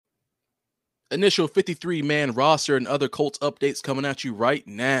Initial 53-man roster and other Colts updates coming at you right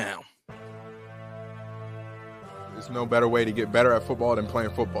now. There's no better way to get better at football than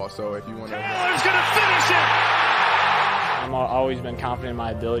playing football. So if you want to... Taylor's going to finish it! I've always been confident in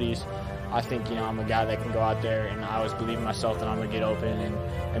my abilities. I think, I'm a guy that can go out there, and I always believe in myself that I'm going to get open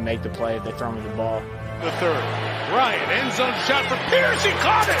and make the play if they throw me the ball. The third. Ryan, end zone shot for Pierce. He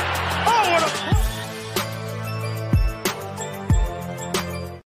caught it! Oh, what a...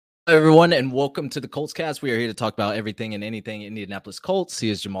 Hello, everyone, and welcome to the Colts Cast. We are here to talk about everything and anything Indianapolis Colts. He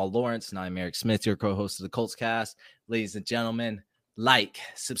is Jamal Lawrence, and I'm Eric Smith, your co-host of the Colts Cast. Ladies and gentlemen, like,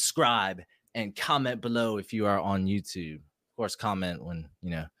 subscribe, and comment below if you are on YouTube. Of course, comment when,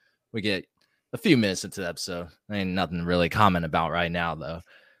 we get a few minutes into the episode. There ain't nothing to really comment about right now, though.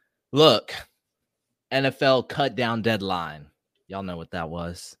 Look, NFL cut down deadline. Y'all know what that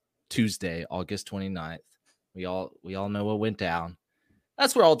was. Tuesday, August 29th. We all know what went down.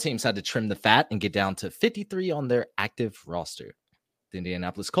 That's where all teams had to trim the fat and get down to 53 on their active roster. The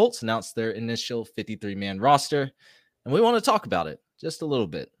Indianapolis Colts announced their initial 53-man roster, and we want to talk about it just a little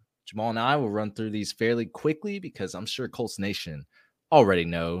bit. Jamal and I will run through these fairly quickly because I'm sure Colts Nation already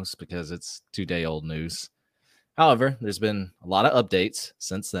knows because it's two-day-old news. However, there's been a lot of updates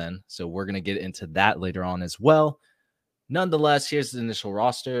since then, so we're going to get into that later on as well. Nonetheless, here's the initial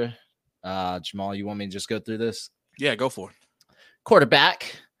roster. Jamal, you want me to just go through this? Yeah, go for it.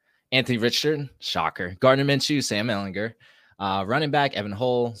 Quarterback, Anthony Richardson, shocker. Gardner Minshew, Sam Ehlinger. Running back, Evan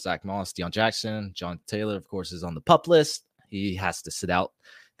Hull, Zach Moss, Deion Jackson. John Taylor, of course, is on the PUP list. He has to sit out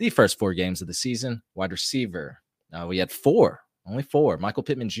the first 4 games of the season. Wide receiver, we had only four. Michael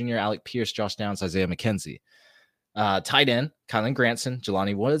Pittman Jr., Alec Pierce, Josh Downs, Isaiah McKenzie. Tight end, Kylan Granson,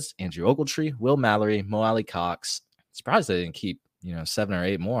 Jelani Woods, Andrew Ogletree, Will Mallory, Mo Alley Cox. Surprised they didn't keep, 7 or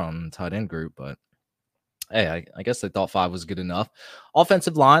 8 more on the tight end group, but hey, I guess they thought 5 was good enough.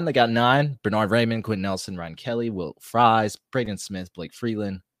 Offensive line, they got 9. Bernard Raymond, Quentin Nelson, Ryan Kelly, Will Fries, Braden Smith, Blake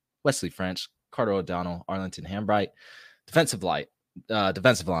Freeland, Wesley French, Carter O'Donnell, Arlington Hambright. Defensive line,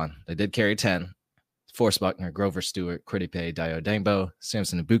 they did carry 10. Forrest Buckner, Grover Stewart, Critipe, Dio Dangbo,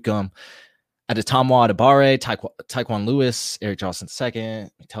 Samson Ibukum, Adetamwa Adebare, Taekwon Lewis, Eric Johnson II,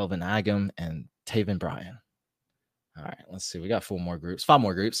 Telvin Agam, and Taven Bryan. All right, let's see. We got 5 more groups.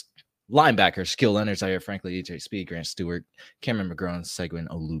 Linebacker, Shaquille Leonard, Zaire Franklin, EJ Speed, Grant Stewart, Cameron McGrone, Seguin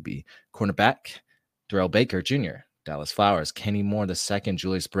Olubi. Cornerback, Darrell Baker Jr., Dallas Flowers, Kenny Moore II,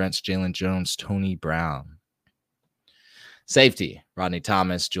 Julius Brents, Jalen Jones, Tony Brown. Safety, Rodney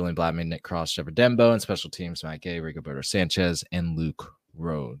Thomas, Julian Blattman, Nick Cross, Trevor Dembo, and special teams, Matt Gay, Rigoberto Sanchez, and Luke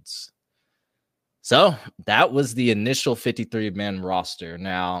Rhodes. So that was the initial 53-man roster.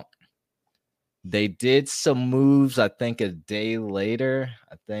 Now, they did some moves, I think, a day later.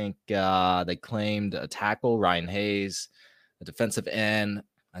 I think they claimed a tackle, Ryan Hayes, a defensive end,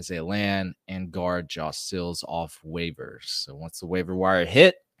 Isaiah Land, and guard Josh Sills off waivers. So once the waiver wire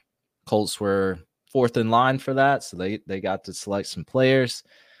hit, Colts were 4th in line for that, so they got to select some players.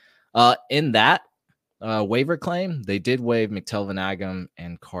 In that waiver claim, they did waive McTelvin Agam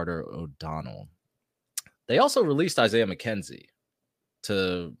and Carter O'Donnell. They also released Isaiah McKenzie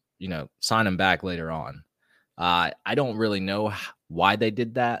to sign him back later on. I don't really know why they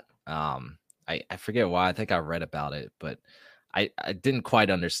did that. I forget why. I think I read about it, but I didn't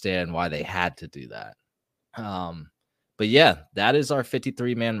quite understand why they had to do that. But yeah, that is our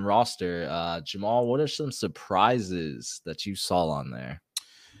 53-man roster. Jamal, what are some surprises that you saw on there?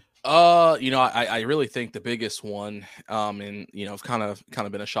 I really think the biggest one, and it's kind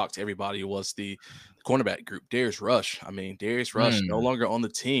of been a shock to everybody, was the cornerback group. Darius Rush. Darius Rush no longer on the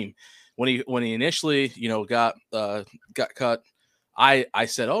team. When he initially, got cut, I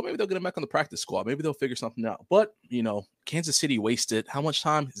said, oh, maybe they'll get him back on the practice squad. Maybe they'll figure something out. But Kansas City wasted how much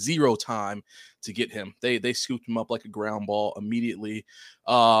time? 0 time to get him. They scooped him up like a ground ball immediately.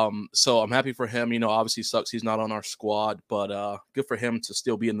 So I'm happy for him. Obviously sucks he's not on our squad, but good for him to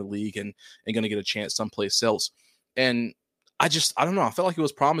still be in the league and going to get a chance someplace else. And I don't know. I felt like it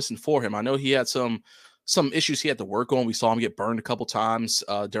was promising for him. I know he had some issues he had to work on. We saw him get burned a couple times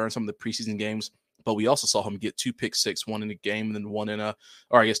during some of the preseason games. But we also saw him get 2 pick six, one in the game, and then 2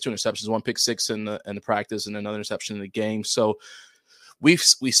 interceptions, 1 pick six in the practice, and another interception in the game. So we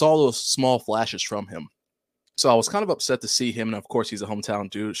saw those small flashes from him. So I was kind of upset to see him, and of course he's a hometown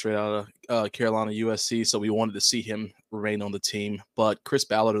dude, straight out of Carolina, USC. So we wanted to see him remain on the team. But Chris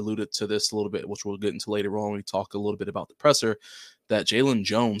Ballard alluded to this a little bit, which we'll get into later on. We talk a little bit about the presser, that Jalen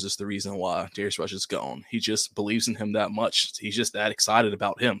Jones is the reason why Darius Rush is gone. He just believes in him that much. He's just that excited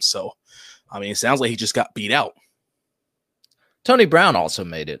about him. So it sounds like he just got beat out. Tony Brown also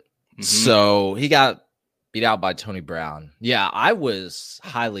made it. Mm-hmm. So he got beat out by Tony Brown. Yeah, I was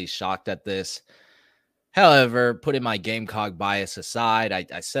highly shocked at this. However, putting my Gamecock bias aside,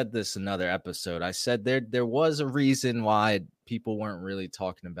 I said this in another episode. I said there was a reason why people weren't really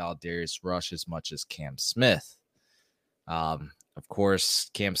talking about Darius Rush as much as Cam Smith. Of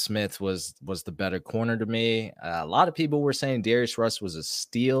course, Cam Smith was the better corner to me. A lot of people were saying Darius Rush was a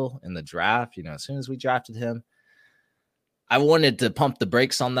steal in the draft. As soon as we drafted him, I wanted to pump the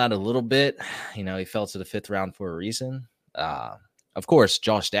brakes on that a little bit. He fell to the 5th round for a reason. Of course,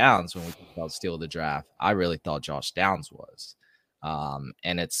 Josh Downs, when we talk about steal of the draft, I really thought Josh Downs was.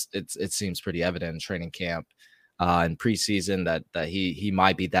 And it seems pretty evident in training camp in preseason that he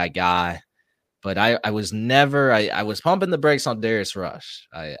might be that guy. But I was pumping the brakes on Darius Rush.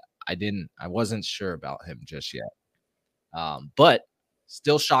 I wasn't sure about him just yet. But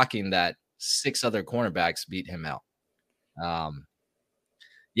still shocking that 6 other cornerbacks beat him out.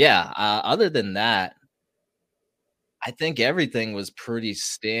 Other than that, I think everything was pretty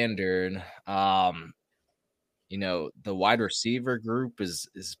standard. The wide receiver group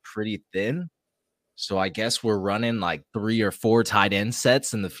is pretty thin. So I guess we're running like 3 or 4 tight end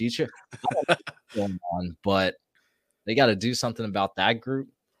sets in the future. I don't know what's going on, but they got to do something about that group.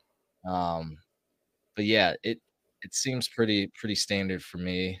 But yeah, it seems pretty standard for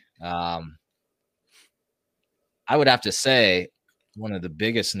me. I would have to say one of the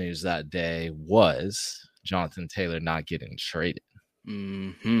biggest news that day was Jonathan Taylor not getting traded.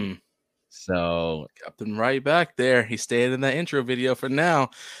 Mm-hmm. So kept him right back there. He stayed in that intro video for now.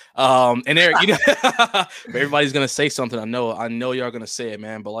 And Eric, everybody's gonna say something. I know y'all gonna say it,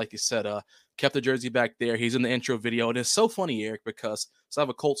 man. But like you said, kept the jersey back there. He's in the intro video. And it's so funny, Eric, because I have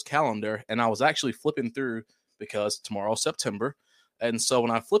a Colts calendar, and I was actually flipping through because tomorrow's September. And so when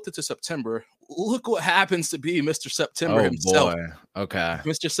I flipped it to September, look what happens to be Mr. September himself. Boy. Okay.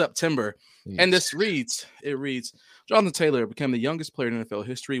 Mr. September. Jeez. And it reads, Jonathan Taylor became the youngest player in NFL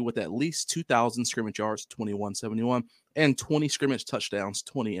history with at least 2,000 scrimmage yards, 2171, and 20 scrimmage touchdowns,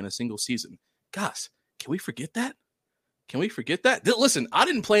 20 in a single season. Guys, can we forget that? Listen, I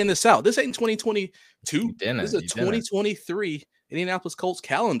didn't plan this out. This ain't 2022. This is a 2023 Indianapolis Colts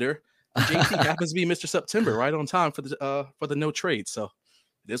calendar. JT happens to be Mr. September, right on time for the no trade. So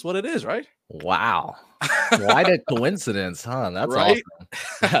it is what it is, right? Wow. Quite a coincidence, huh? That's right?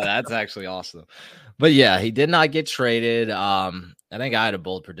 Awesome. That's actually awesome. But yeah, he did not get traded. I think I had a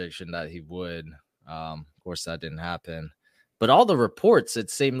bold prediction that he would. Of course, that didn't happen. But all the reports,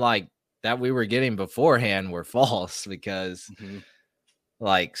 it seemed like that we were getting beforehand were false because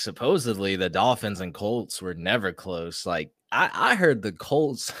like supposedly the Dolphins and Colts were never close. Like I heard the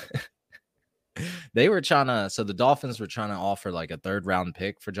Colts they were the Dolphins were trying to offer like a 3rd round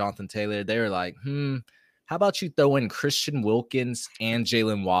pick for Jonathan Taylor. They were like, how about you throw in Christian Wilkins and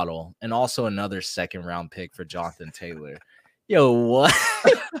Jalen Waddle and also another 2nd round pick for Jonathan Taylor? Yo, what?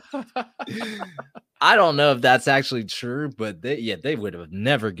 I don't know if that's actually true, but they would have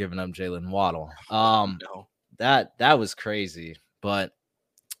never given up Jalen Waddle. No. That was crazy. But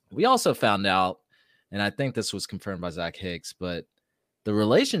we also found out, and I think this was confirmed by Zach Hicks, but the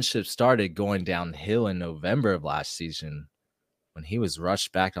relationship started going downhill in November of last season when he was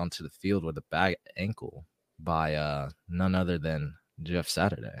rushed back onto the field with a bad ankle by none other than Jeff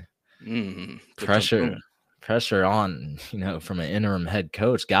Saturday. Pressure on, from an interim head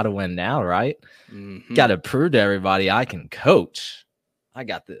coach. Got to win now, right? Got to prove to everybody I can coach. I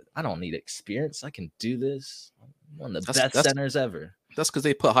don't need experience. I can do this. I'm one of the best centers ever. That's because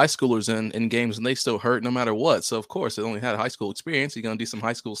they put high schoolers in games and they still hurt no matter what. So, of course, they only had high school experience. You're going to do some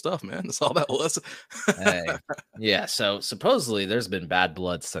high school stuff, man. That's all that was. Hey. Yeah, so supposedly there's been bad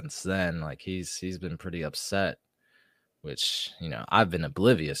blood since then. Like, he's been pretty upset, which, I've been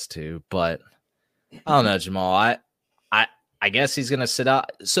oblivious to. But I don't know, Jamal. I guess he's going to sit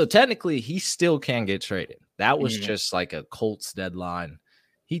out. So, technically, he still can get traded. That was just like a Colts deadline.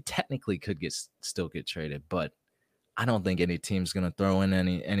 He technically could still get traded, but I don't think any team's going to throw in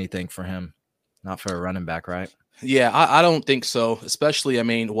anything for him. Not for a running back, right? Yeah, I don't think so. Especially,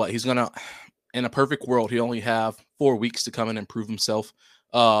 he's going to, in a perfect world, he only have 4 weeks to come in and prove himself,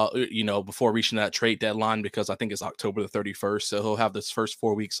 before reaching that trade deadline, because I think it's October the 31st. So he'll have this first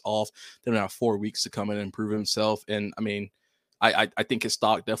 4 weeks off. Then he'll have 4 weeks to come in and prove himself. And I think his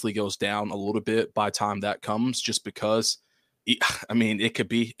stock definitely goes down a little bit by the time that comes, just because,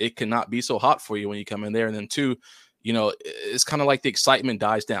 it cannot be so hot for you when you come in there. And then 2, it's kind of like the excitement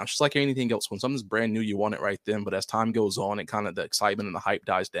dies down, just like anything else. When something's brand new, you want it right then. But as time goes on, the excitement and the hype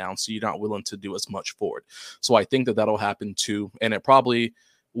dies down. So you're not willing to do as much for it. So I think that'll happen too. And it probably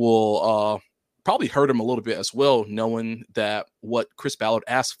will probably hurt him a little bit as well, knowing that what Chris Ballard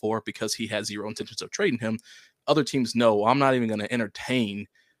asked for, because he had zero intentions of trading him. Other teams know, I'm not even going to entertain,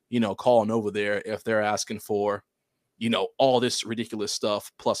 calling over there if they're asking for, all this ridiculous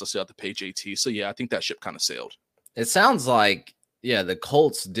stuff. Plus, I still have to pay JT. So, yeah, I think that ship kind of sailed. It sounds like, the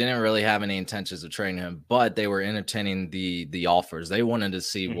Colts didn't really have any intentions of trading him, but they were entertaining the offers. They wanted to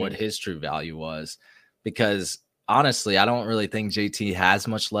see what his true value was, because honestly, I don't really think JT has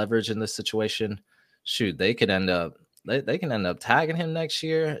much leverage in this situation. Shoot, they could end up they can end up tagging him next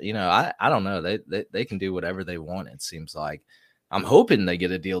year. I don't know. They can do whatever they want, it seems like. I'm hoping they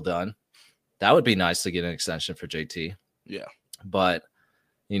get a deal done. That would be nice to get an extension for JT. Yeah. But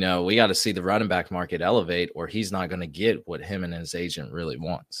we got to see the running back market elevate, or he's not going to get what him and his agent really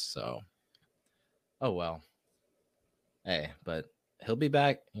wants. So, oh well. Hey, but he'll be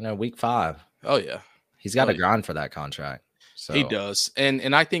back, week 5. Oh yeah. He's got to grind for that contract. So he does.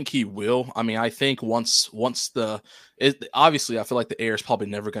 And I think he will. I mean, I think once obviously I feel like the air is probably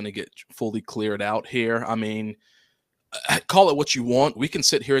never going to get fully cleared out here. I mean, call it what you want. We can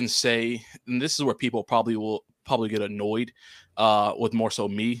sit here and say, and this is where people will get annoyed with more so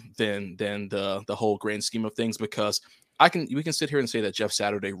me than the whole grand scheme of things, because we can sit here and say that Jeff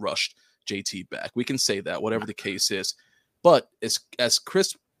Saturday rushed JT back. We can say that, whatever the case is. But as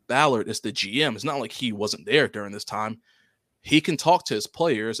Chris Ballard is the GM, it's not like he wasn't there during this time. He can talk to his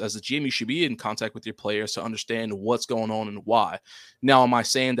players. As the GM, you should be in contact with your players to understand what's going on and why. Now, am I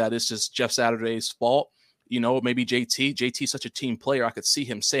saying that this is Jeff Saturday's fault? Maybe JT's such a team player. I could see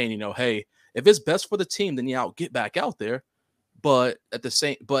him saying, hey, if it's best for the team, then I'll get back out there. But at the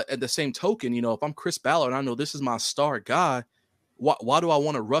same token, if I'm Chris Ballard and I know this is my star guy, why do I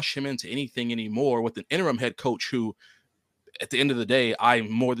want to rush him into anything anymore with an interim head coach who, at the end of the day,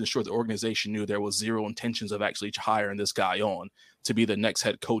 I'm more than sure the organization knew there was zero intentions of actually hiring this guy on to be the next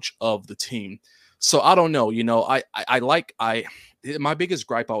head coach of the team. So I don't know. My biggest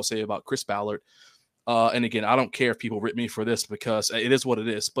gripe I would say about Chris Ballard, and again, I don't care if people rip me for this because it is what it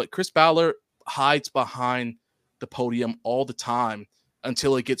is, but Chris Ballard hides behind the podium all the time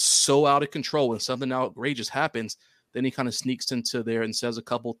until it gets so out of control and something outrageous happens. Then he kind of sneaks into there and says a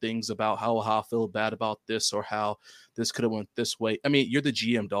couple things about how I feel bad about this or how this could have went this way. I mean, you're the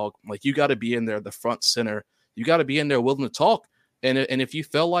GM, dog. Like, you got to be in there, the front center. You got to be in there willing to talk. And if you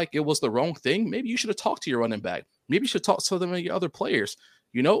felt like it was the wrong thing, maybe you should have talked to your running back. Maybe you should talk to some of your other players,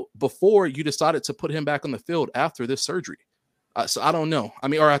 before you decided to put him back on the field after this surgery. So I don't know. I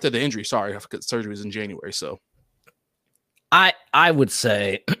mean, or after the injury. Sorry, I forgot surgery was in January. So I would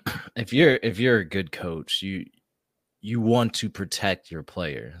say if you're a good coach, you want to protect your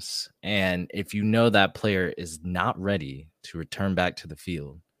players. And if you know that player is not ready to return back to the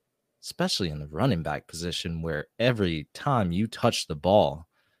field, especially in the running back position, where every time you touch the ball,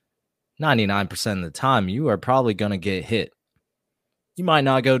 99% of the time, you are probably going to get hit. You might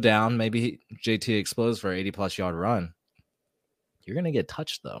not go down. Maybe JT explodes for an 80-plus yard run. You're going to get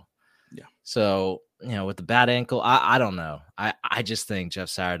touched, though. Yeah. So, with the bad ankle, I don't know. I just think Jeff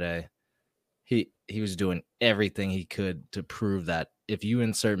Saturday, he was doing everything he could to prove that if you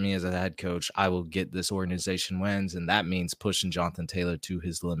insert me as a head coach, I will get this organization wins, and that means pushing Jonathan Taylor to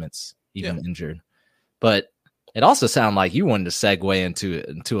his limits, even injured. But it also sounded like you wanted to segue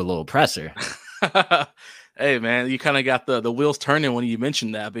into a little presser. Hey, man, you kind of got the wheels turning when you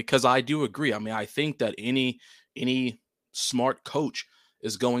mentioned that, because I do agree. I mean, I think that any smart coach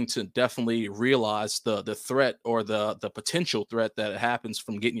is going to definitely realize the threat or the potential threat that happens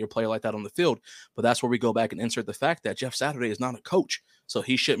from getting your player like that on the field. But that's where we go back and insert the fact that Jeff Saturday is not a coach, so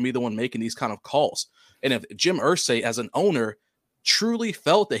he shouldn't be the one making these kind of calls. And if Jim Irsay, as an owner, truly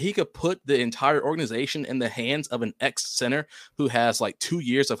felt that he could put the entire organization in the hands of an ex-center who has like 2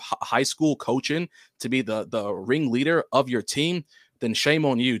 years of high school coaching to be the ringleader of your team, then shame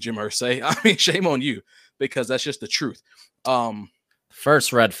on you, Jim Irsay. I mean, shame on you, because that's just the truth.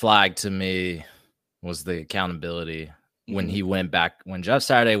 First red flag to me was the accountability when he went back, when Jeff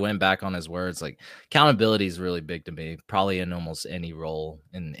Saturday went back on his words. Like, accountability is really big to me, probably in almost any role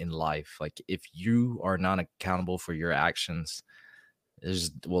in life. Like, if you are not accountable for your actions,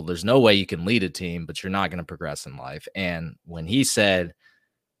 there's no way you can lead a team, but you're not going to progress in life. And when he said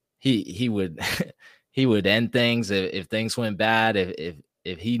he would he would end things if things went bad,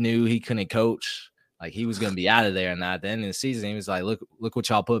 if he knew he couldn't coach, like, he was going to be out of there. And at the end of the season, he was like, look what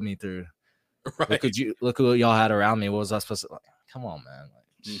y'all put me through. Right. Look what y'all had around me. What was I supposed to, like, come on, man.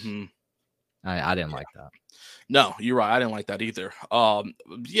 Like, I didn't like that. No, you're right. I didn't like that either.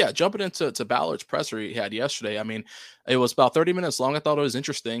 Jumping into Ballard's presser he had yesterday. I mean, it was about 30 minutes long. I thought it was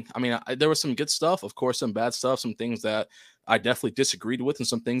interesting. I mean, there was some good stuff, of course, some bad stuff, some things that I definitely disagreed with, and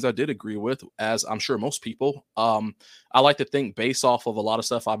some things I did agree with, as I'm sure most people. I like to think based off of a lot of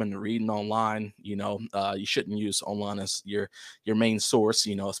stuff I've been reading online. You shouldn't use online as your main source,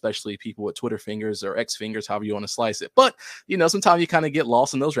 especially people with Twitter fingers or X fingers, however you want to slice it. But, sometimes you kind of get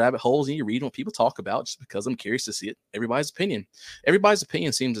lost in those rabbit holes and you read what people talk about just because I'm curious to see it.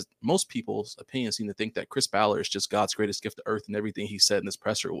 Most people's opinion seem to think that Chris Ballard is just God's greatest gift to earth, and everything he said in this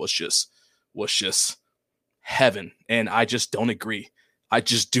presser was just heaven. And I just don't agree. I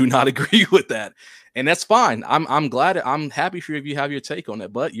just do not agree with that. And that's fine. I'm happy for you if you have your take on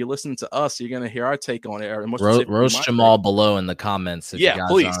it, but you're listening to us. So you're going to hear our take on it. Roast Jamal below in the comments. If you guys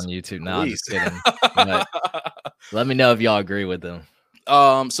please, are on YouTube. No, please. I'm just kidding. Let me know if y'all agree with them.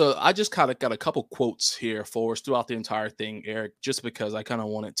 So I just kind of got a couple quotes here for us throughout the entire thing, Eric, just because I kind of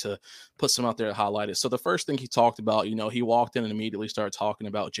wanted to put some out there to highlight it. So the first thing he talked about, he walked in and immediately started talking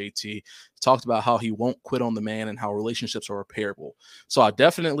about JT. He talked about how he won't quit on the man and how relationships are repairable. So I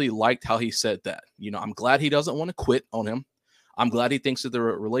definitely liked how he said that. I'm glad he doesn't want to quit on him. I'm glad he thinks that the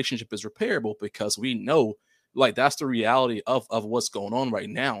relationship is repairable, because we know, like, that's the reality of what's going on right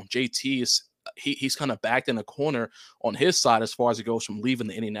now. JT is he's kind of backed in a corner on his side as far as it goes from leaving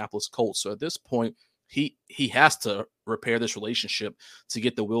the Indianapolis Colts. So at this point, he has to repair this relationship to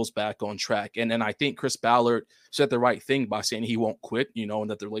get the wheels back on track. And then I think Chris Ballard said the right thing by saying he won't quit, and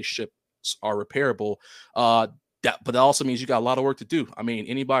that the relationships are repairable. But that also means you got a lot of work to do. I mean,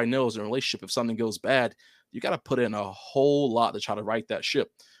 anybody knows in a relationship, if something goes bad, you got to put in a whole lot to try to right that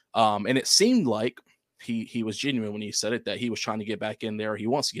ship. And it seemed like he was genuine when he said it, that he was trying to get back in there. He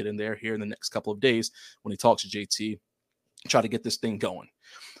wants to get in there here in the next couple of days when he talks to JT, try to get this thing going.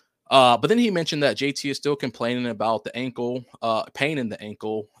 But then he mentioned that JT is still complaining about the ankle, pain in the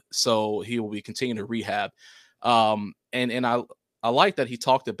ankle, so he will be continuing to rehab. And I like that he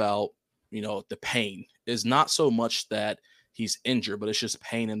talked about, the pain is not so much that he's injured, but it's just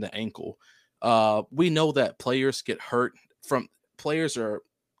pain in the ankle. We know that players get hurt players are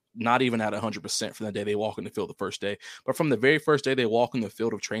not even at 100% from the day they walk in the field the first day, but from the very first day they walk in the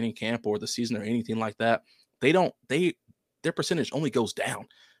field of training camp or the season or anything like that, their percentage only goes down.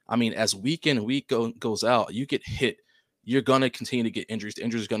 I mean, as week in and week goes out, you get hit, you're going to continue to get injuries. The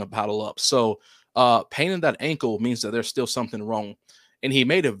injuries are going to pile up. So pain in that ankle means that there's still something wrong. And he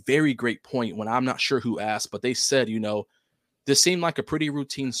made a very great point when, I'm not sure who asked, but they said, this seemed like a pretty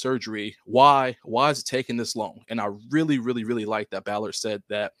routine surgery. Why is it taking this long? And I really, really, really like that Ballard said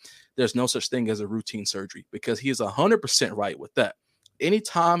that there's no such thing as a routine surgery, because he is 100% right with that.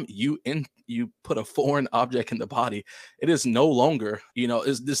 Anytime you put a foreign object in the body, it is no longer,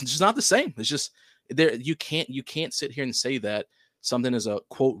 it's just not the same. It's just there. You can't sit here and say that something is a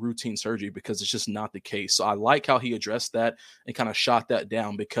quote routine surgery, because it's just not the case. So I like how he addressed that and kind of shot that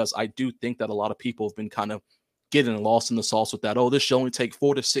down, because I do think that a lot of people have been kind of getting lost in the sauce with that. Oh, this should only take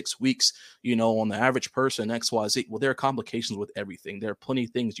 4 to 6 weeks, on the average person, XYZ. Well, there are complications with everything. There are plenty of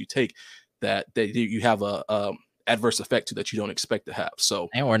things you take that you have a adverse effect to that you don't expect to have. So,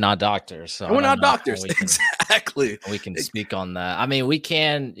 and we're not doctors. So we're not doctors. Exactly. We can speak on that. I mean, we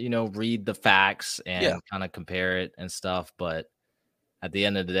can, read the facts and kind of compare it and stuff, but at the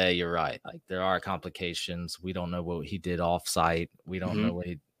end of the day, you're right. Like, there are complications. We don't know what he did off site. We don't know what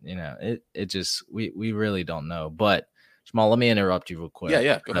he, it just, we really don't know. But Jamal, let me interrupt you real quick. Yeah. Go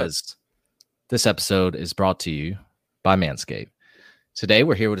ahead. Because this episode is brought to you by Manscaped. Today,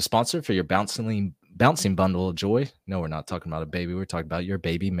 we're here with a sponsor for your bouncing bundle of joy. No, we're not talking about a baby. We're talking about your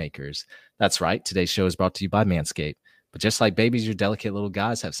baby makers. That's right. Today's show is brought to you by Manscaped. But just like babies, your delicate little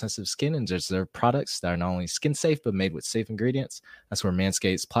guys have sensitive skin and deserve products that are not only skin safe, but made with safe ingredients. That's where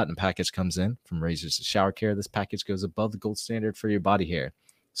Manscaped's Platinum Package comes in. From razors to shower care, this package goes above the gold standard for your body hair.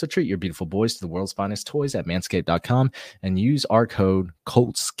 So treat your beautiful boys to the world's finest toys at manscaped.com and use our code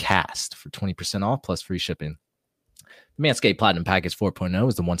COLTSCAST for 20% off plus free shipping. The Manscaped Platinum Package 4.0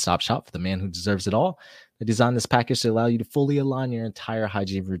 is the one-stop shop for the man who deserves it all. They designed this package to allow you to fully align your entire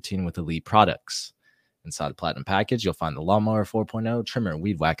hygiene routine with elite products. Inside the Platinum Package, you'll find the Lawnmower 4.0, Trimmer,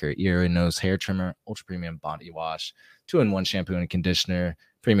 Weed Whacker, Ear and Nose Hair Trimmer, Ultra Premium Body Wash, 2-in-1 Shampoo and Conditioner,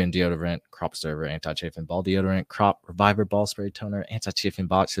 Premium Deodorant, Crop Preserver, Anti-Chafing Ball Deodorant, Crop Reviver Ball Spray Toner, Anti-Chafing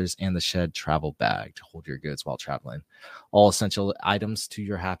Boxers, and the Shed Travel Bag to hold your goods while traveling. All essential items to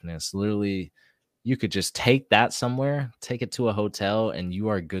your happiness. Literally, you could just take that somewhere, take it to a hotel, and you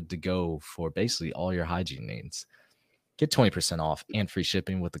are good to go for basically all your hygiene needs. Get 20% off and free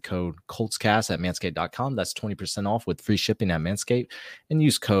shipping with the code COLTSCAST at manscaped.com. That's 20% off with free shipping at Manscaped, and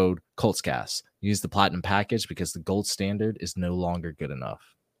use code COLTSCAST. Use the Platinum Package because the gold standard is no longer good enough.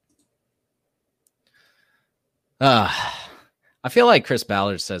 I feel like Chris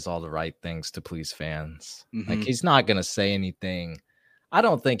Ballard says all the right things to please fans. Mm-hmm. Like, he's not going to say anything. I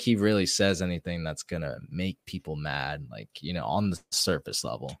don't think he really says anything that's going to make people mad, like, on the surface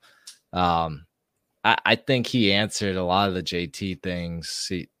level. I think he answered a lot of the JT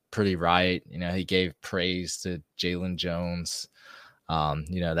things pretty right. He gave praise to Jalen Jones.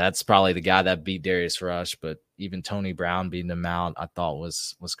 That's probably the guy that beat Darius Rush, but even Tony Brown beating him out, I thought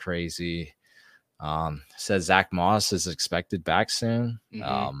was crazy. Says Zach Moss is expected back soon. He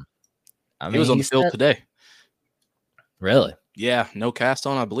was on the field today. Really? Yeah, no cast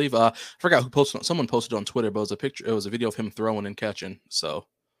on, I believe. I forgot who posted. Someone posted on Twitter, but it was a picture. It was a video of him throwing and catching. So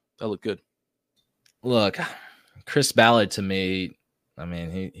that looked good. Look, Chris Ballard to me, I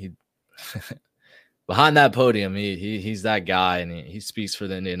mean, he behind that podium, he's that guy, and he speaks for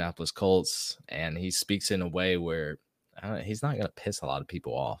the Indianapolis Colts, and he speaks in a way where he's not going to piss a lot of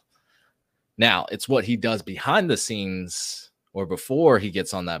people off. Now, it's what he does behind the scenes or before he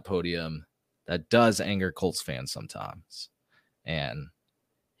gets on that podium that does anger Colts fans sometimes. And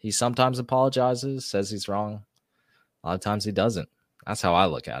he sometimes apologizes, says he's wrong. A lot of times he doesn't. That's how I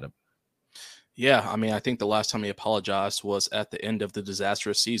look at it. Yeah, I mean, I think the last time he apologized was at the end of the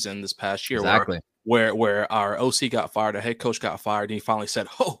disastrous season this past year. Exactly. Where our OC got fired, our head coach got fired, and he finally said,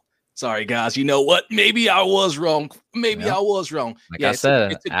 "Oh, sorry, guys. You know what? Maybe I was wrong. I was wrong." Like I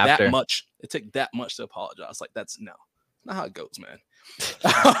said, it took that much. It took that much to apologize. Like, that's not how it goes, man.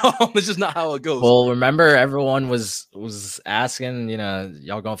 It's just not how it goes. Well, remember, everyone was asking,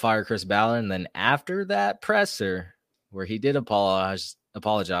 y'all gonna fire Chris Ballard, and then after that presser where he did apologize,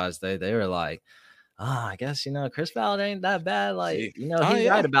 they were like, I guess Chris Ballard ain't that bad. Like, he's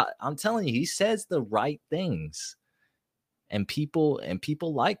right about. I'm telling you, he says the right things, and people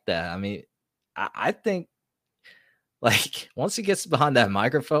like that. I mean, I think, like, once he gets behind that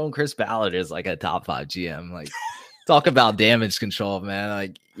microphone, Chris Ballard is like a top 5 GM. Like, talk about damage control, man.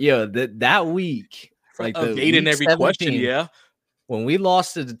 Like, that week, like, evading every 17, question. Yeah. When we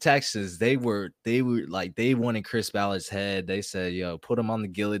lost to the Texans, they were like, they wanted Chris Ballard's head. They said, put him on the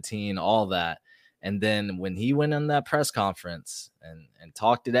guillotine, all that. And then when he went on that press conference and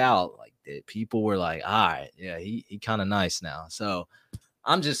talked it out, like, people were like, all right, yeah, he kind of nice now. So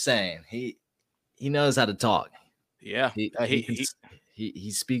I'm just saying, he knows how to talk. Yeah.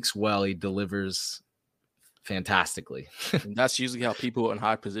 He speaks well. He delivers fantastically. And that's usually how people in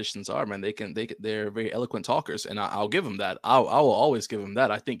high positions are, man. They're very eloquent talkers, and I'll give him that. I will always give him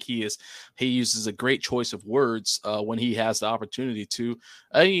that. I think he uses a great choice of words when he has the opportunity to.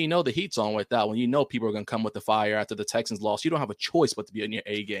 The heat's on with that. When people are going to come with the fire after the Texans lost, you don't have a choice but to be in your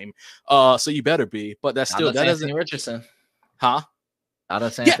A game. So you better be. But that's still that doesn't. Richardson, huh?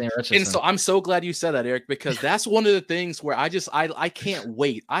 Richardson. And so I'm so glad you said that, Eric, because that's one of the things where I can't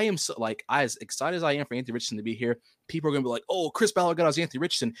wait. I am so, like, as excited as I am for Anthony Richardson to be here, people are going to be like, oh, Chris Ballard got us Anthony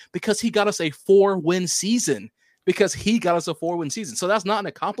Richardson because he got us a 4-win season. So that's not an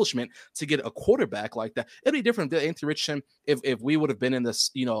accomplishment to get a quarterback like that. It'd be different than Anthony Richardson if we would have been in this,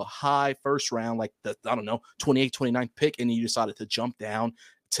 high first round, like the, 28, 29 pick, and you decided to jump down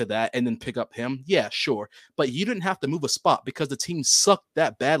to that and then pick up him. Yeah, sure. But you didn't have to move a spot because the team sucked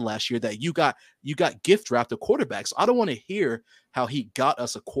that bad last year that you got gift drafted quarterbacks. So I don't want to hear how he got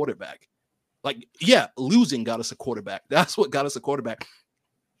us a quarterback. Like, yeah, losing got us a quarterback. That's what got us a quarterback.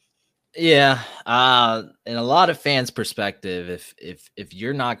 Yeah. In a lot of fans' perspective, if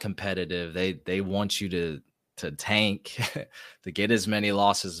you're not competitive, they want you to tank to get as many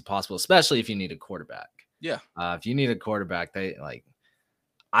losses as possible, especially if you need a quarterback. Yeah. If you need a quarterback, they like,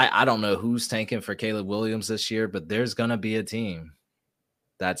 I don't know who's tanking for Caleb Williams this year, but there's going to be a team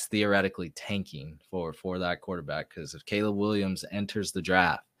that's theoretically tanking for that quarterback. Because if Caleb Williams enters the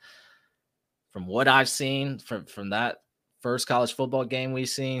draft, from what I've seen from that first college football game we've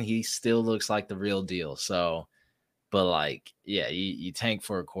seen, he still looks like the real deal. So, but like, yeah, you tank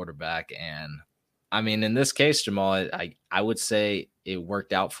for a quarterback. And I mean, in this case, Jamal, I would say it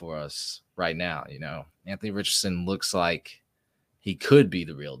worked out for us right now. Anthony Richardson looks like he could be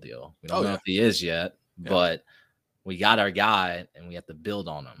the real deal. We don't know if he is yet, but we got our guy and we have to build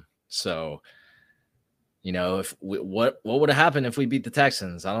on him. So, if what would have happened if we beat the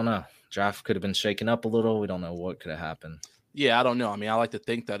Texans? I don't know. Draft could have been shaken up a little. We don't know what could have happened. Yeah, I don't know. I mean, I like to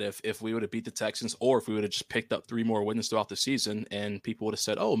think that if we would have beat the Texans or if we would have just picked up 3 more wins throughout the season and people would have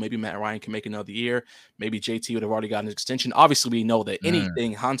said, oh, maybe Matt Ryan can make another year. Maybe JT would have already gotten an extension. Obviously, we know that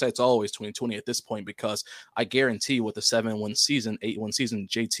anything, hindsight's always 2020 at this point, because I guarantee with a 7-win season, 8-win season,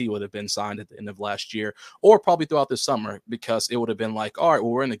 JT would have been signed at the end of last year or probably throughout the summer, because it would have been like, all right,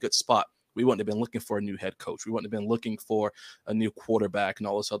 well, we're in a good spot. we wouldn't have been looking for a new head coach. We wouldn't have been looking for a new quarterback and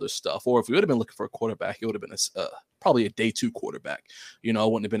all this other stuff. Or if we would have been looking for a quarterback, it would have been probably a day 2 quarterback. You know,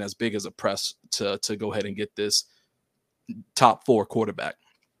 it wouldn't have been as big as a press to go ahead and get this top 4 quarterback,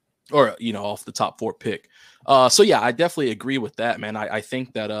 or, you know, off the top 4 pick. So yeah, I definitely agree with that, man. I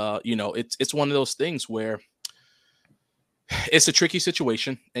think that, you know, it's one of those things where it's a tricky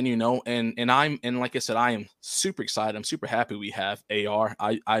situation, and, you know, and like I said, I am super excited. I'm super happy we have AR.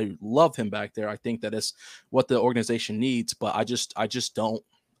 I love him back there. I think that is what the organization needs, but I just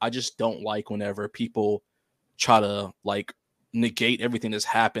don't like whenever people try to like negate everything that's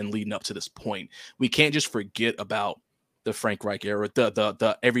happened leading up to this point. We can't just forget about the Frank Reich era,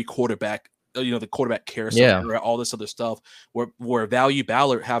 the every quarterback, you know, the quarterback carousel, era, all this other stuff, where Value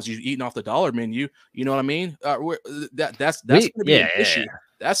Ballard has you eating off the dollar menu. You know what I mean? That's going to be an issue.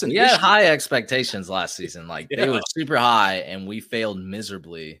 That's an issue. We had high expectations last season. Like they were super high, and we failed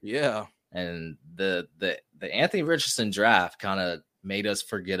miserably. Yeah. And the Anthony Richardson draft kind of made us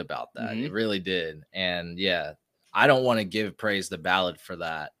forget about that. Mm-hmm. It really did. And yeah, I don't want to give praise to Ballard for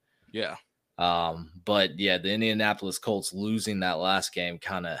that. Yeah. But yeah, the Indianapolis Colts losing that last game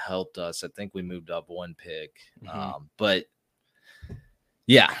kind of helped us. I think we moved up 1 pick. Mm-hmm. But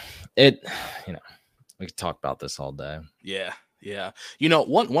yeah, you know, we could talk about this all day. Yeah. Yeah. You know,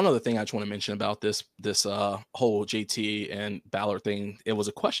 one other thing I just want to mention about this whole JT and Ballard thing, it was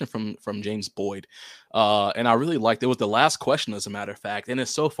a question from James Boyd. And I really liked it. It was the last question, as a matter of fact. And it's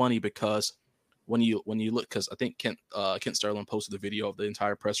so funny because when you look, because I think Kent Sterling posted the video of the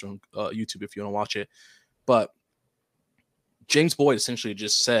entire press room, YouTube, if you want to watch it. But James Boyd essentially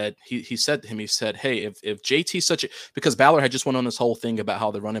just said, he said to him, he said, hey, if JT's because Ballard had just went on this whole thing about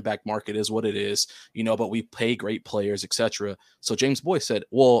how the running back market is what it is, you know, but we pay great players, etc. So James Boyd said,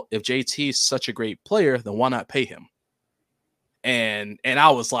 well, if JT's such a great player, then why not pay him? And I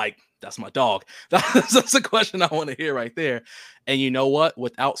was like, that's my dog. That's a question I want to hear right there. And you know what?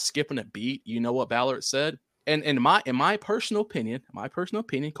 Without skipping a beat, you know what Ballard said? And in my personal opinion,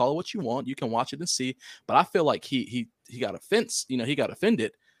 call it what you want. You can watch it and see. But I feel like he got offense. You know, he got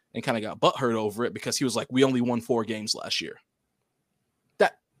offended and kind of got butthurt over it because he was like, we only won 4 games last year.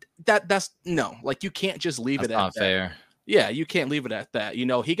 That's no, like you can't just leave it at that. That's not fair. Yeah, you can't leave it at that. You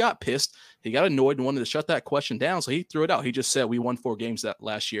know, he got pissed. He got annoyed and wanted to shut that question down. So he threw it out. He just said we won 4 games that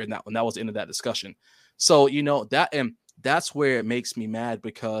last year. And that was the end of that discussion. So, you know, that's where it makes me mad,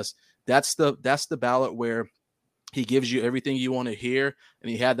 because that's the Ballard where he gives you everything you want to hear. And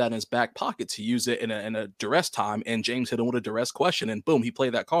he had that in his back pocket to use it in a duress time. And James hit him with a duress question, and boom, he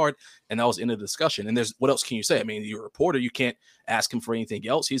played that card. And that was the end of the discussion. And what else can you say? I mean, you're a reporter. You can't ask him for anything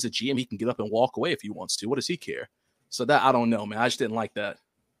else. He's a GM. He can get up and walk away if he wants to. What does he care? So that, I don't know, man. I just didn't like that.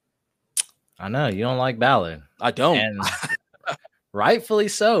 I know you don't like Ballard. I don't. And rightfully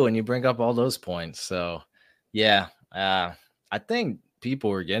so when you bring up all those points. So, yeah, I think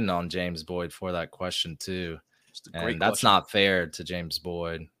people were getting on James Boyd for that question too. And that's not fair to James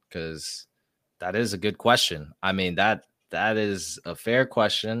Boyd, because that is a good question. I mean, that is a fair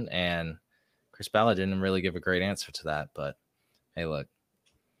question, and Chris Ballard didn't really give a great answer to that. But hey, look,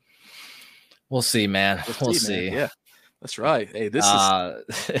 we'll see, man. We'll see. Man. Yeah, that's right. Hey, this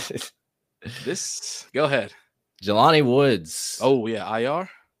is this. Go ahead, Jelani Woods. Oh yeah,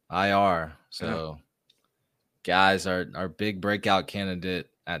 IR. So, guys, our big breakout candidate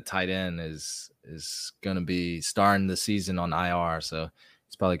at tight end is going to be starting the season on IR. So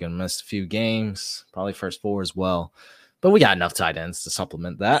he's probably going to miss a few games, probably first 4 as well. But we got enough tight ends to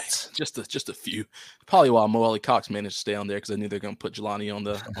supplement that. Just a few. Probably while Mo Cox managed to stay on there, because I knew they're going to put Jelani on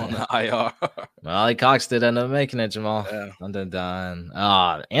the IR. Mo Cox did end up making it, Jamal. Yeah. Dun.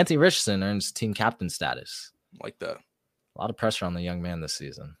 Anthony Richardson earns team captain status. Like that. A lot of pressure on the young man this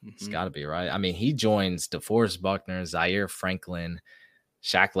season. Mm-hmm. It's got to be, right? I mean, he joins DeForest Buckner, Zaire Franklin,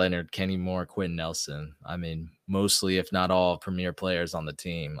 Shaq Leonard, Kenny Moore, Quentin Nelson. I mean, mostly, if not all, premier players on the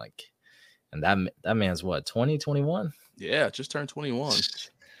team. Like, and that man's what, 20, 21? Yeah, just turned 21.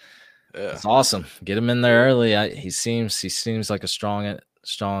 Yeah, it's awesome. Get him in there early. He seems like a strong,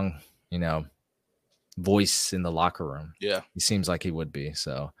 you know, voice in the locker room. Yeah, he seems like he would be.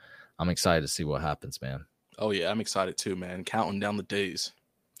 So I'm excited to see what happens, man. Oh yeah, I'm excited too, man. Counting down the days.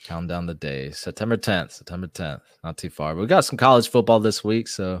 September 10th. Not too far. But we got some college football this week,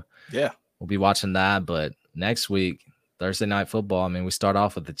 so yeah, we'll be watching that. But next week, Thursday night football, I mean, we start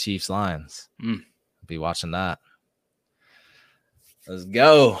off with the Chiefs Lions. We'll be watching that. Let's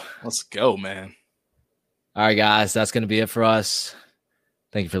go, man. All right, guys, that's going to be it for us.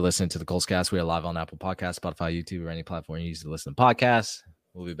 Thank you for listening to the Colts Cast. We are live on Apple Podcasts, Spotify, YouTube, or any platform you use to listen to podcasts.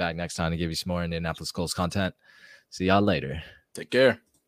 We'll be back next time to give you some more Indianapolis Colts content. See y'all later. Take care.